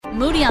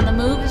Moody on the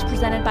Move is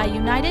presented by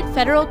United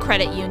Federal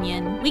Credit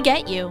Union. We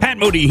get you. Pat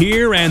Moody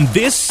here, and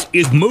this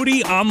is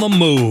Moody on the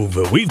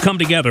Move. We've come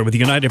together with the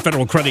United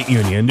Federal Credit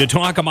Union to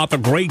talk about the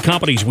great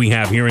companies we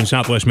have here in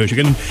Southwest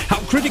Michigan, how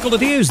critical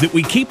it is that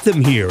we keep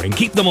them here and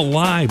keep them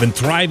alive and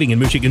thriving in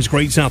Michigan's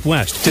great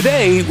Southwest.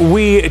 Today,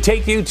 we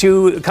take you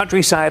to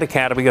Countryside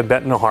Academy of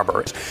Benton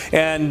Harbor.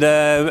 And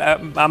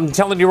I'm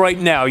telling you right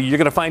now, you're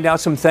going to find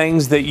out some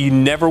things that you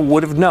never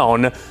would have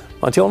known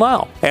until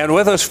now. And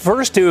with us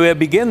first to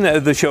begin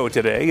the show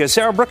today is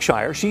Sarah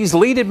Brookshire. She's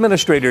lead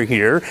administrator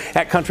here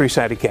at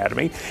Countryside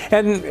Academy.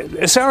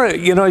 And Sarah,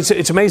 you know,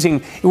 it's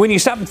amazing when you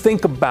stop and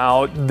think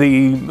about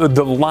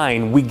the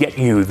line "we get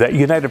you" that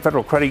United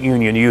Federal Credit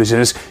Union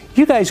uses.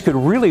 You guys could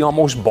really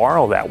almost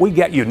borrow that. We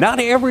get you. Not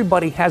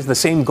everybody has the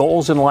same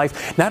goals in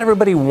life. Not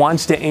everybody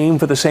wants to aim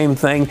for the same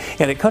thing.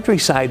 And at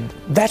Countryside,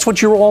 that's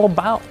what you're all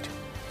about.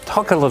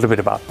 Talk a little bit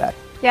about that.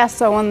 Yeah,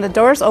 so when the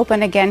doors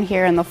open again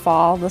here in the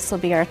fall, this will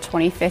be our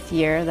 25th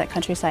year that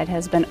Countryside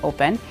has been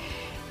open.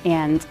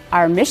 And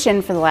our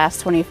mission for the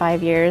last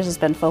 25 years has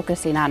been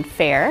focusing on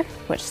FAIR,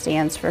 which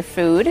stands for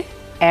Food,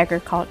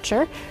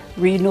 Agriculture,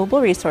 Renewable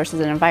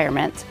Resources, and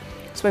Environment.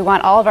 So we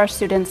want all of our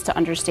students to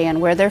understand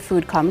where their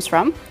food comes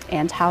from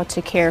and how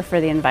to care for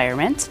the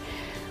environment.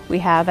 We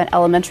have an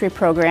elementary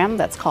program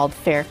that's called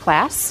FAIR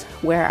Class,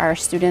 where our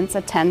students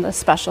attend a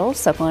special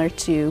similar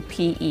to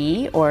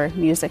PE or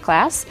music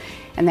class,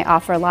 and they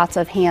offer lots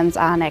of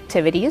hands-on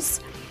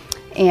activities.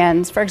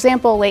 And for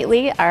example,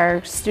 lately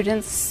our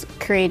students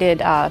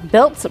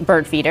built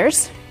bird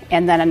feeders,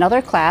 and then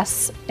another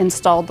class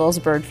installed those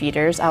bird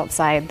feeders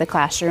outside the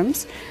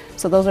classrooms.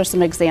 So those are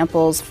some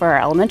examples for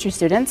our elementary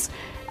students.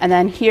 And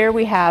then here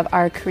we have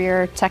our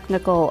career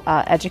technical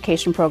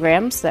education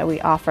programs that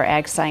we offer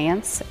ag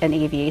science and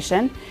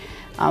aviation.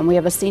 We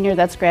have a senior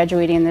that's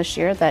graduating this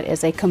year that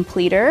is a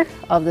completer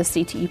of the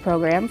CTE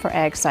program for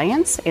ag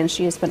science, and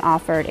she has been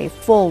offered a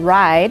full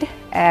ride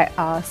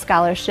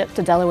scholarship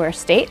to Delaware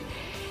State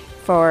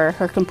for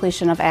her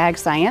completion of ag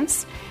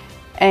science.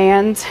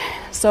 And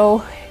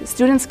so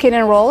students can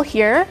enroll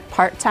here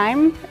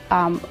part-time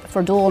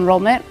for dual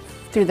enrollment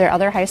through their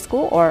other high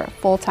school or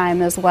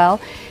full-time as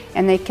well.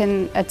 And they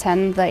can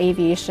attend the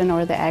aviation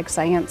or the ag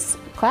science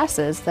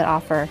classes that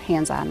offer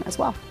hands-on as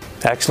well.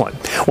 Excellent.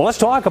 Well, let's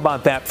talk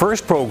about that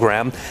first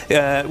program,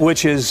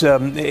 which is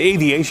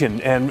aviation.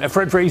 And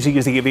Fred Frazee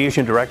is the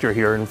aviation director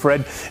here. And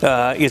Fred,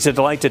 it's a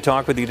delight to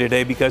talk with you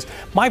today because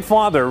my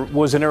father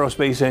was an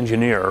aerospace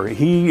engineer.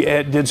 He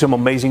did some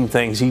amazing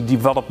things. He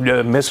developed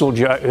missile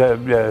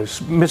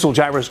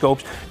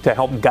gyroscopes to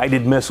help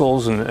guided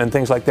missiles and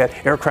things like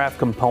that, aircraft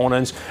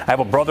components. I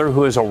have a brother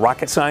who is a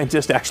rocket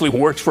scientist, actually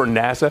works for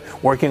NASA,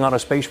 working on a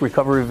space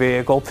recovery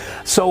vehicle.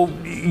 So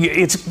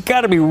it's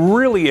got to be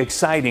really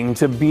exciting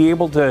to be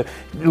able to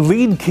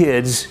lead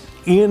kids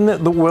in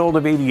the world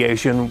of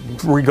aviation,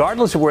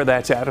 regardless of where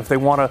that's at, if they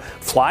want to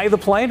fly the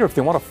plane or if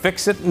they want to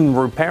fix it and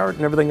repair it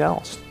and everything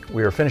else.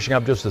 We are finishing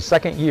up just the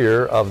second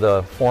year of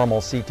the formal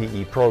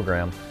CTE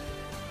program,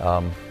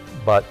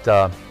 but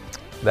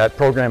that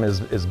program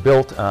is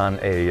built on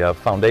a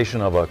foundation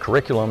of a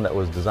curriculum that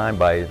was designed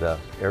by the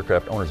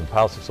Aircraft Owners and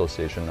Pilots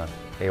Association,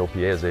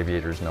 AOPA as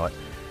aviators know it,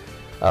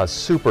 a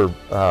super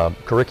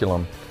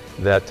curriculum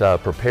that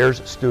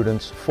prepares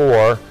students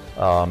for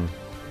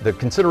the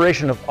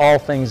consideration of all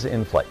things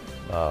in flight,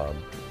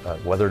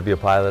 whether to be a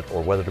pilot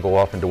or whether to go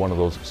off into one of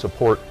those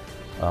support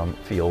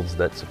fields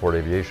that support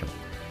aviation.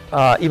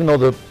 Even though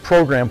the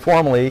program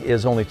formally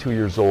is only 2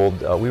 years old,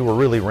 we were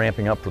really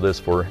ramping up for this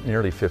for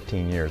nearly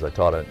 15 years. I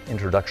taught an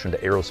Introduction to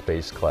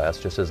Aerospace class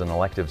just as an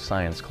elective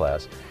science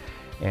class.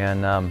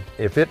 And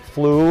if it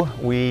flew,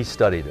 we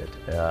studied it.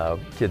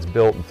 Kids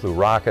built and flew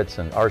rockets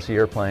and RC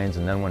airplanes,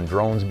 and then when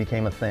drones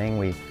became a thing,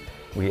 we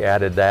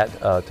added that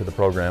to the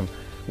program.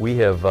 We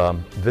have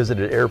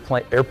visited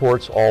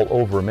airports all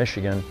over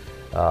Michigan.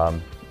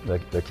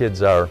 The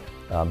kids are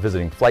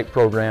visiting flight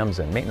programs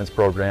and maintenance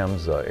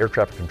programs, air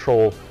traffic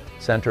control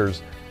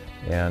centers,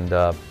 and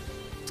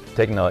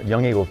taking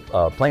Young Eagle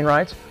plane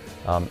rides.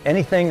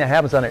 Anything that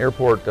happens on an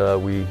airport,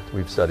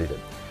 we've studied it.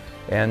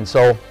 And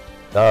so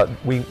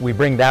we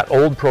bring that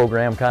old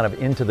program kind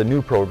of into the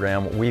new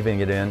program, weaving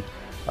it in.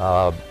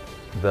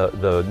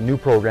 The new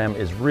program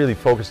is really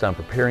focused on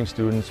preparing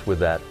students with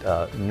that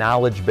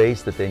knowledge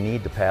base that they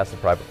need to pass the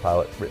private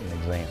pilot written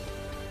exam.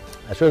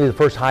 That's really the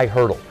first high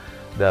hurdle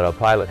that a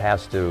pilot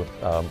has to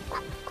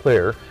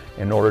clear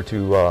in order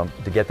to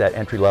get that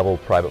entry-level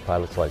private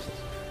pilot's license.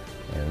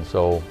 And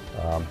so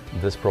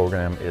this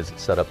program is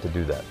set up to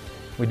do that.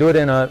 We do it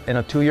in a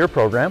 2-year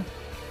program.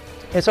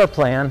 It's our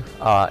plan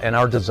and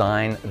our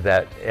design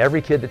that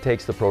every kid that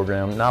takes the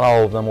program, not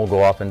all of them will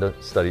go off into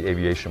study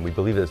aviation. We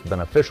believe it's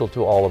beneficial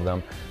to all of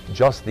them,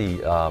 just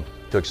to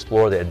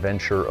explore the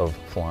adventure of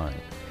flying.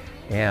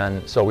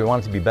 And so we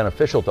want it to be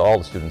beneficial to all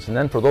the students. And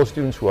then for those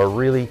students who are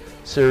really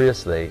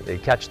serious, they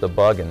catch the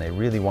bug and they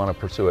really want to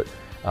pursue it,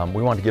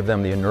 we want to give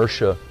them the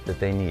inertia that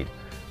they need.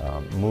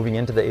 Moving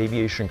into the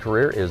aviation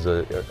career is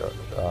a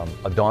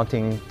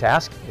daunting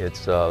task.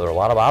 There are a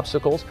lot of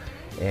obstacles,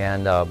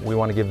 and we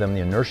want to give them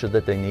the inertia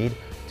that they need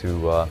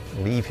to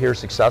leave here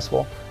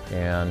successful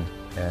and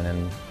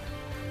then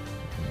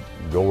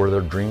go where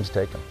their dreams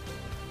take them.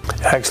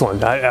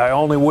 Excellent. I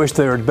only wish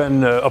there had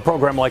been a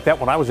program like that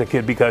when I was a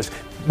kid, because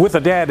with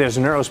a dad as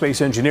an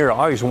aerospace engineer, I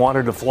always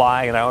wanted to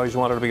fly and I always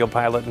wanted to be a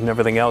pilot and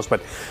everything else,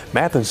 but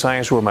math and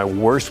science were my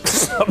worst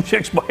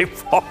subjects by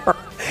far.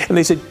 And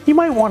they said, you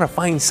might want to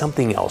find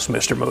something else,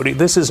 Mr. Moody.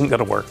 This isn't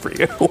going to work for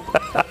you.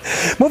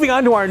 Moving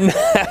on to our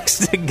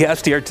next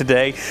guest here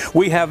today,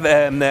 we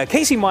have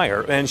Casey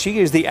Meyer, and she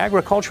is the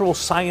Agricultural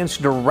Science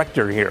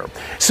Director here.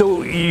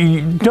 So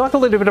you talk a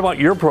little bit about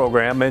your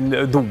program and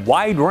the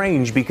wide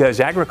range, because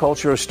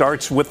agriculture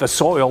starts with the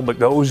soil but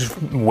goes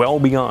well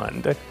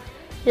beyond.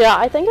 Yeah,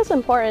 I think it's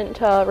important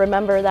to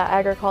remember that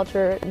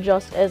agriculture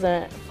just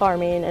isn't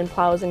farming and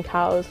plows and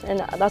cows, and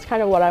that's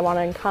kind of what I want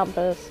to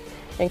encompass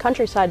in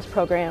Countryside's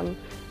program,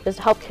 is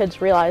to help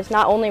kids realize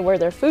not only where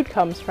their food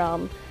comes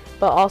from,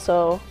 but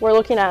also we're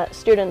looking at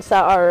students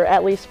that are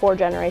at least 4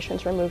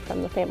 generations removed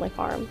from the family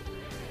farm.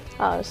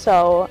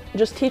 So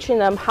just teaching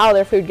them how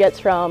their food gets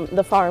from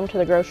the farm to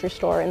the grocery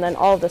store, and then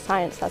all of the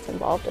science that's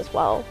involved as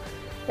well,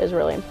 is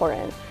really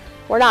important.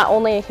 We're not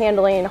only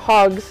handling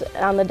hogs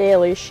on the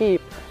daily,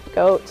 sheep,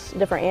 goats,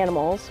 different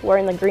animals. We're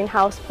in the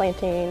greenhouse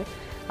planting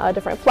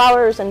different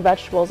flowers and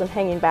vegetables and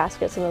hanging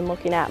baskets, and then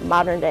looking at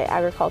modern day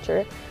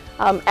agriculture.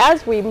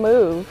 As we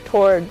move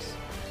towards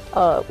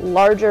a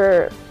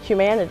larger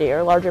humanity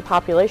or larger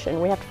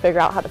population, we have to figure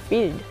out how to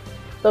feed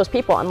those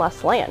people on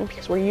less land,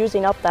 because we're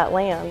using up that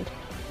land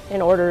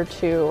in order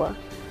to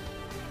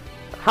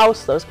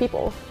house those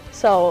people.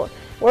 So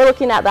we're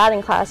looking at that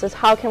in classes.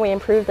 How can we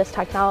improve this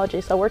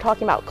technology? So we're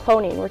talking about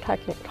cloning, we're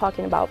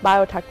talking about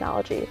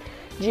biotechnology,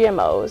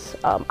 GMOs,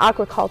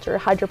 aquaculture,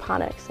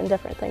 hydroponics, and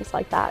different things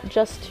like that,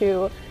 just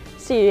to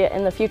see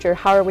in the future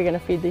how are we going to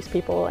feed these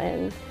people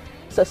and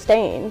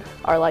sustain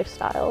our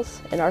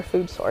lifestyles and our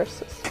food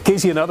sources.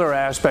 Casey, another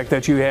aspect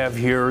that you have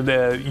here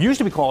that used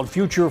to be called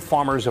Future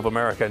Farmers of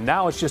America.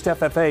 Now it's just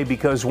FFA,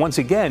 because once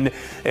again,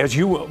 as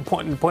you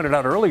pointed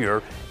out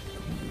earlier,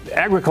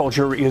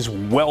 agriculture is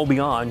well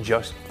beyond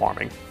just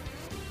farming.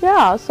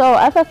 Yeah, so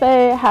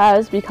FFA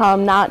has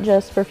become not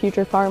just for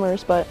future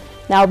farmers, but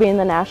now being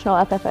the national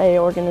FFA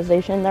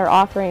organization, they're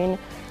offering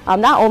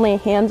not only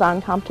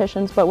hands-on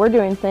competitions, but we're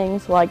doing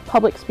things like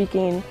public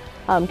speaking,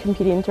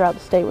 competing throughout the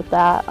state with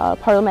that,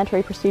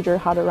 parliamentary procedure,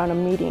 how to run a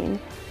meeting,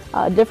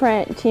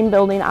 different team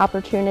building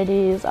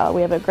opportunities.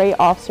 We have a great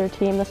officer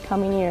team this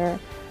coming year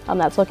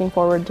that's looking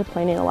forward to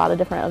planning a lot of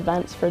different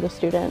events for the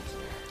students,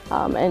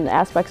 and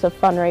aspects of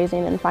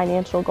fundraising and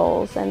financial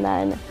goals, and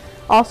then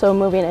also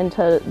moving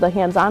into the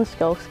hands-on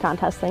skills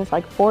contest, things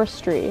like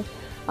forestry,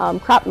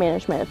 crop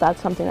management, if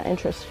that's something that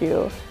interests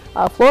you,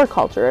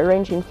 floriculture,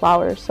 arranging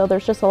flowers. So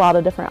there's just a lot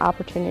of different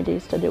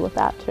opportunities to do with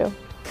that too.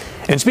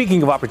 And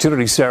speaking of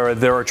opportunities, Sarah,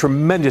 there are a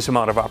tremendous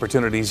amount of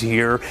opportunities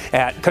here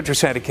at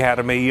Countryside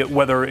Academy,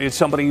 whether it's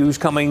somebody who's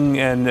coming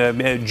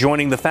and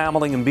joining the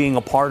family and being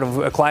a part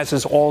of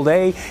classes all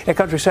day at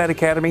Countryside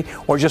Academy,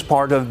 or just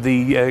part of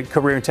the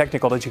career and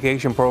technical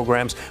education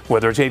programs,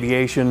 whether it's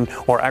aviation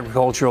or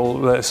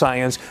agricultural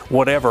science,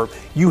 whatever.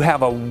 You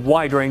have a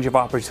wide range of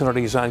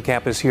opportunities on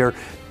campus here.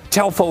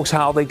 Tell folks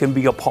how they can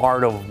be a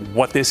part of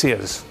what this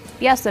is.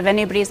 Yes, if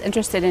anybody's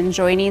interested in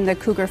joining the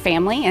Cougar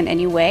family in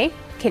any way,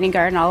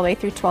 kindergarten all the way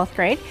through 12th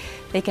grade,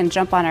 they can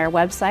jump on our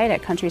website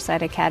at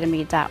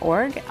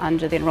countrysideacademy.org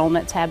under the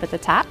enrollment tab at the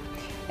top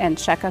and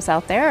check us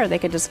out there, or they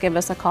could just give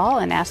us a call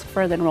and ask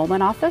for the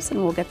enrollment office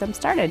and we'll get them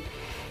started.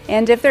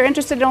 And if they're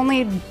interested in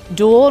only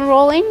dual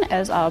enrolling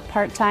as a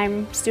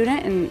part-time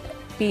student and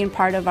being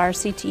part of our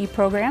CTE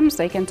programs,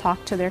 they can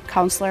talk to their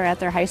counselor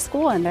at their high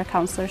school, and their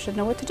counselor should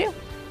know what to do.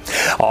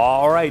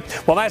 All right.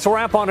 Well, that's a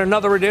wrap on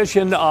another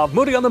edition of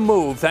Moody on the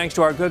Move. Thanks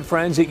to our good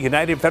friends at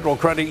United Federal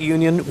Credit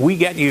Union. We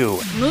get you.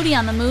 Moody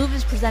on the Move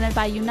is presented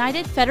by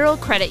United Federal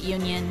Credit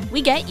Union.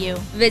 We get you.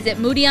 Visit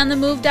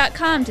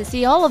moodyonthemove.com to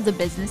see all of the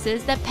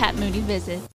businesses that Pat Moody visits.